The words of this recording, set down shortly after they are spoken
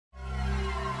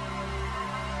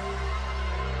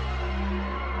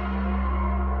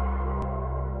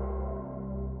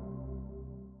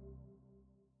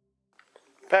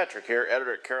Patrick here,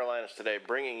 editor at Carolinas Today,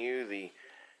 bringing you the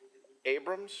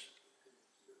Abrams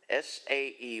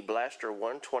SAE Blaster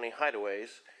 120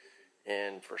 Hideaways,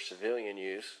 and for civilian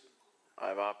use,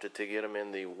 I've opted to get them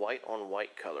in the white on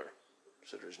white color.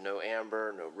 So there's no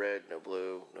amber, no red, no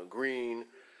blue, no green,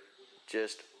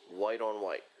 just white on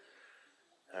white.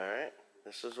 Alright,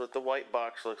 this is what the white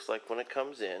box looks like when it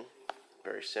comes in.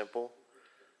 Very simple.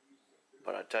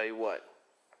 But I tell you what,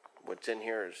 what's in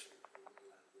here is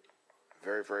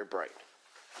very, very bright.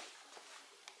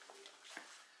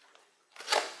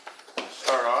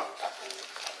 Start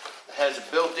off, it has a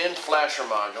built-in flasher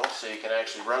module, so you can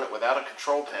actually run it without a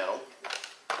control panel.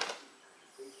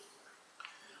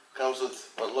 Comes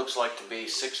with what looks like to be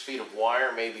 6 feet of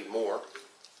wire, maybe more.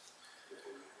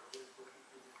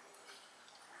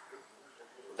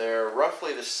 They're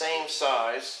roughly the same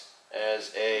size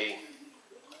as a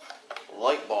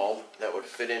light bulb that would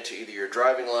fit into either your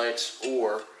driving lights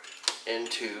or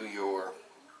into your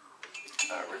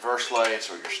reverse lights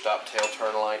or your stop tail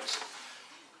turn lights.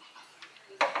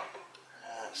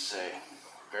 Let's see,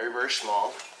 very, very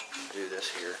small. Do this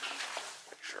here,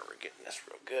 make sure we're getting this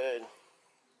real good.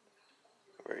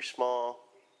 Very small.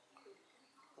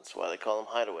 That's why they call them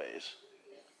hideaways.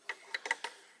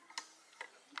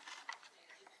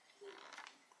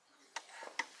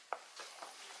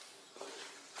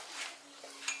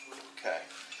 Okay,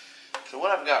 so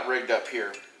what I've got rigged up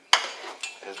here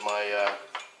is my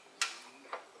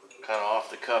kind of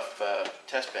off-the-cuff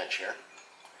test bench here.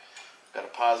 Got a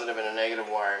positive and a negative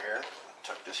wire here.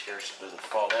 Tuck this here so it doesn't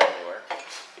fall down anywhere.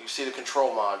 You can see the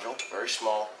control module, very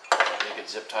small. You can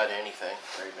zip tie to anything,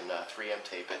 or even 3M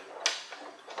tape it.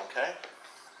 Okay.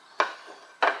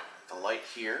 The light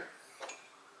here.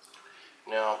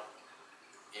 Now,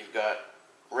 you've got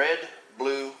red,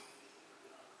 blue,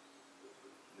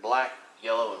 black,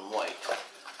 yellow, and white.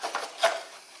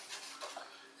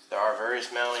 There are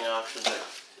various mounting options that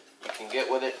you can get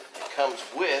with it. It comes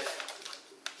with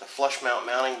the flush mount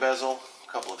mounting bezel,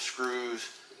 a couple of screws,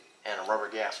 and a rubber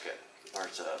gasket, or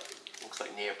it's looks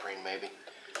like neoprene maybe.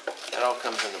 That all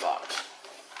comes in the box.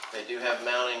 They do have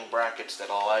mounting brackets that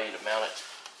allow you to mount it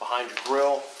behind your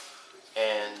grill,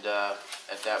 and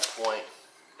at that point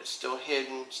it's still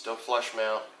hidden, still flush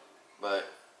mount, but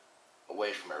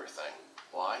away from everything.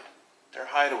 Why? They're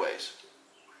hideaways.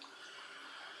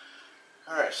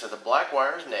 Alright, so the black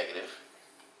wire is negative.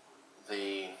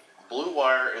 The blue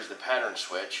wire is the pattern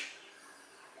switch.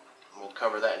 We'll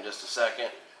cover that in just a second.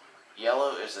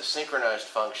 Yellow is the synchronized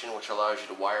function, which allows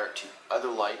you to wire it to other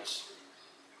lights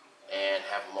and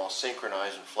have them all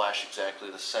synchronized and flash exactly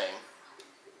the same.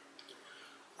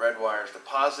 Red wire is the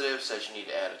positive, says you need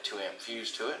to add a 2-amp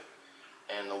fuse to it.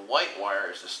 And the white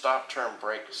wire is the stop, turn,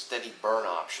 brake, steady burn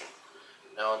option.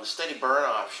 Now on the steady burn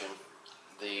option,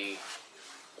 the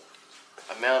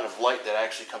amount of light that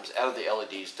actually comes out of the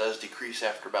LEDs does decrease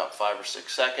after about 5 or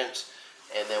 6 seconds,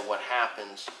 and then what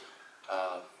happens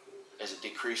is it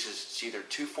decreases, it's either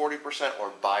to 40%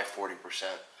 or by 40%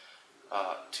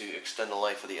 to extend the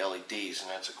life of the LEDs, and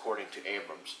that's according to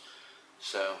Abrams.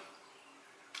 So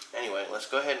anyway, let's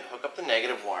go ahead and hook up the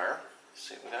negative wire. Let's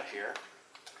see what we got here.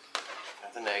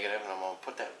 Got the negative, and I'm going to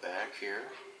put that back here.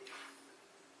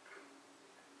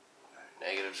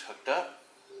 Negative's hooked up.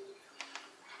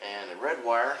 And the red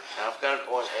wire, now I've got it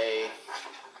on a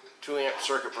 2-amp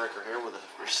circuit breaker here with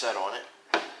a reset on it.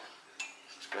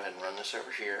 Let's go ahead and run this over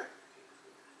here.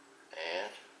 And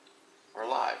we're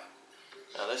live.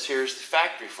 Now this here is the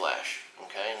factory flash,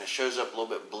 okay? And it shows up a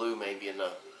little bit blue maybe in the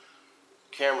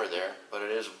camera there, but it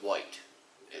is white.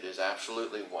 It is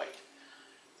absolutely white.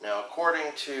 Now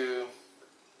according to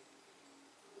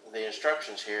the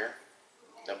instructions here,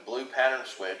 the blue pattern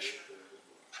switch,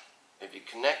 if you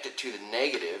connect it to the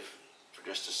negative for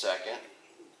just a second,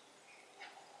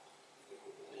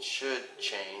 it should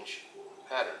change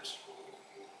patterns.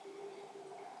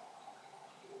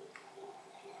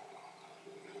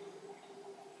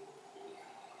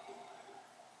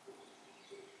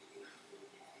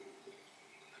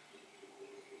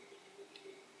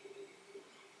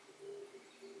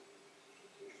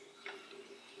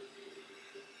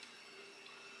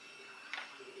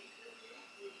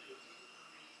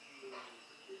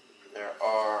 There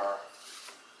are,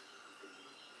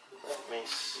 let me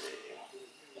see.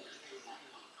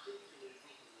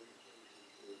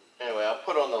 Anyway, I'll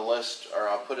put on the list, or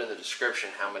I'll put in the description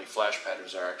how many flash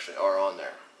patterns there actually are on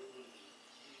there.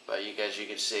 But you guys, you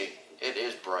can see, it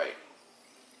is bright.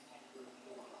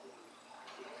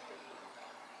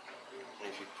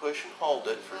 And if you push and hold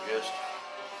it for just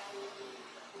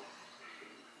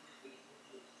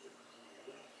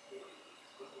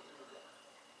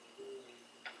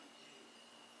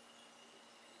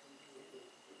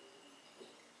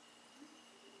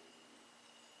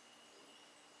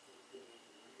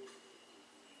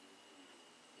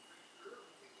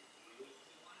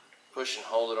push and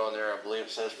hold it on there. I believe it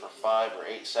says for 5 or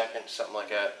 8 seconds, something like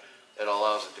that. It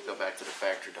allows it to go back to the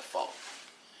factory default.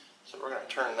 So we're going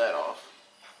to turn that off.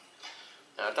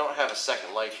 Now I don't have a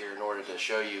second light here in order to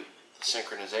show you the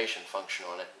synchronization function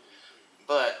on it,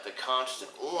 but the constant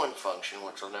on function,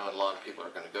 which I know a lot of people are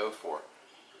going to go for,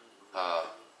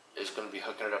 is going to be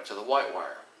hooking it up to the white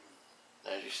wire.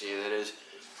 As you see, that is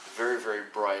very, very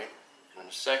bright. And in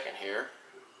a second here,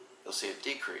 you'll see a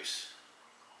decrease.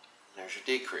 There's your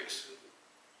decrease.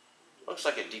 Looks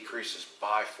like it decreases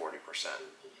by 40%.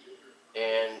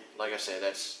 And like I say,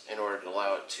 that's in order to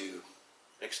allow it to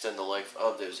extend the life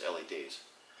of those LEDs.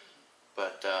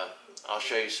 But I'll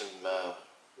show you some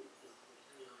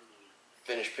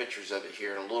finished pictures of it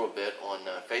here in a little bit on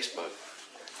Facebook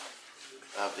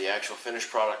of the actual finished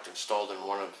product installed in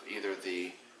one of either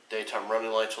the daytime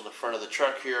running lights on the front of the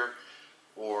truck here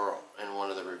or in one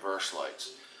of the reverse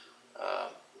lights.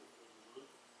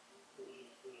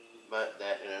 But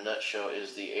that in a nutshell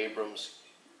is the Abrams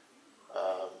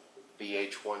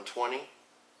BH120,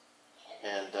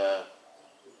 and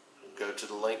go to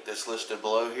the link that's listed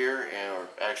below here, or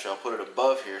actually I'll put it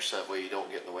above here so that way you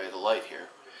don't get in the way of the light here.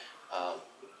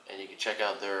 And you can check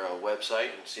out their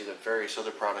website and see the various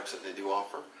other products that they do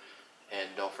offer. And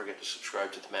don't forget to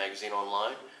subscribe to the magazine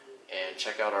online and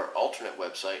check out our alternate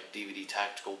website,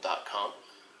 dvdtactical.com,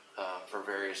 for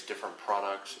various different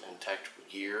products and tactical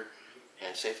gear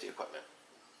and safety equipment.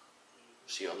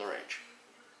 See you on the range.